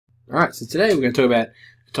Alright, so today we're going to talk about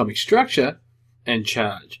atomic structure and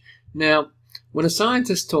charge. Now, when a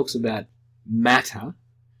scientist talks about matter,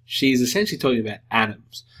 she's essentially talking about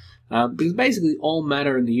atoms. Because basically all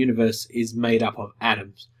matter in the universe is made up of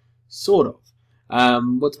atoms, sort of.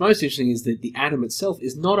 What's most interesting is that the atom itself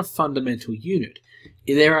is not a fundamental unit.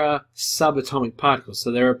 There are subatomic particles,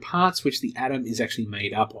 so there are parts which the atom is actually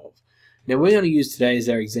made up of. Now we're going to use today as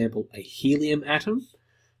our example a helium atom,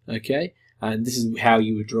 okay? And this is how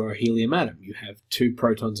you would draw a helium atom. You have 2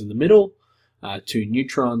 protons in the middle, 2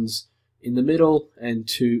 neutrons in the middle, and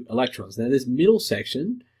 2 electrons. Now this middle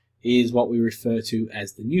section is what we refer to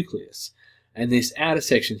as the nucleus. And this outer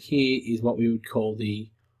section here is what we would call the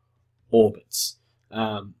orbits.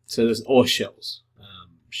 Or shells.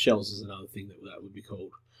 Shells is another thing that would be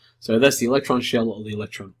called. So that's the electron shell or the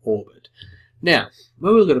electron orbit. Now,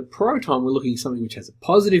 when we look at a proton, we're looking at something which has a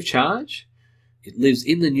positive charge. It lives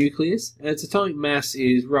in the nucleus, and its atomic mass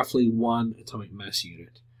is roughly 1 atomic mass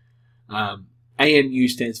unit. AMU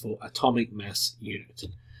stands for atomic mass unit.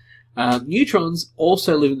 Neutrons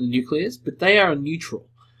also live in the nucleus, but they are neutral.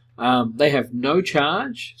 They have no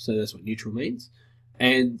charge, so that's what neutral means,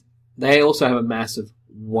 and they also have a mass of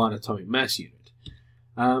 1 atomic mass unit.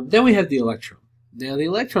 Then we have the electron. Now the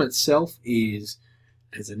electron itself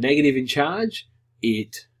has a negative in charge.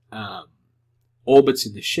 It orbits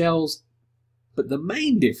in the shells. But the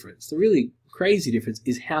main difference, the really crazy difference,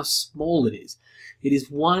 is how small it is. It is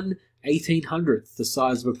 1/1800th the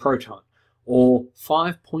size of a proton, or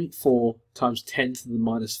 5.4 times 10 to the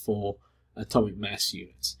minus 4 atomic mass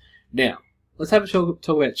units. Now, let's have a talk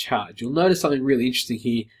about charge. You'll notice something really interesting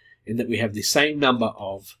here in that we have the same number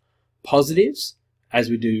of positives as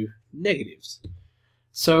we do negatives.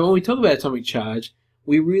 So when we talk about atomic charge,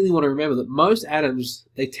 we really want to remember that most atoms,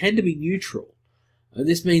 they tend to be neutral. And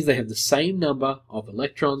this means they have the same number of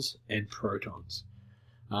electrons and protons.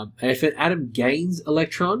 And if an atom gains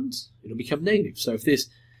electrons, it'll become negative. So if this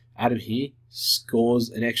atom here scores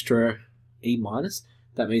an extra E-,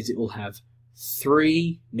 that means it will have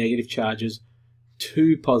 3 negative charges,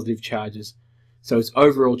 2 positive charges. So its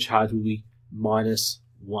overall charge will be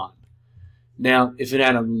 -1. Now, if an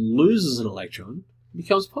atom loses an electron, it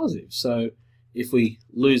becomes positive. So if we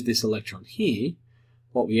lose this electron here,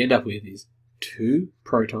 what we end up with is 2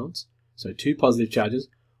 protons, so 2 positive charges,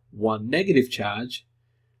 1 negative charge,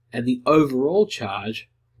 and the overall charge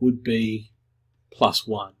would be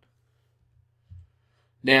 +1.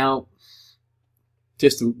 Now,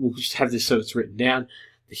 we'll just have this so it's written down.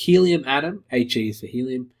 The helium atom, He is for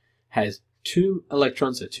helium, has 2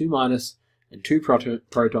 electrons, so 2-, and 2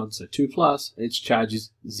 protons, so 2+, and its charge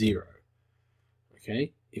is 0.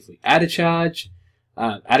 Okay, if we add a charge,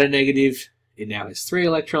 add a negative, it now has 3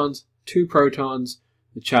 electrons, 2 protons,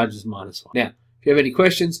 the charge is -1. Now, if you have any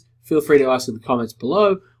questions, feel free to ask in the comments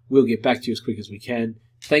below. We'll get back to you as quick as we can.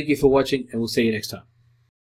 Thank you for watching, and we'll see you next time.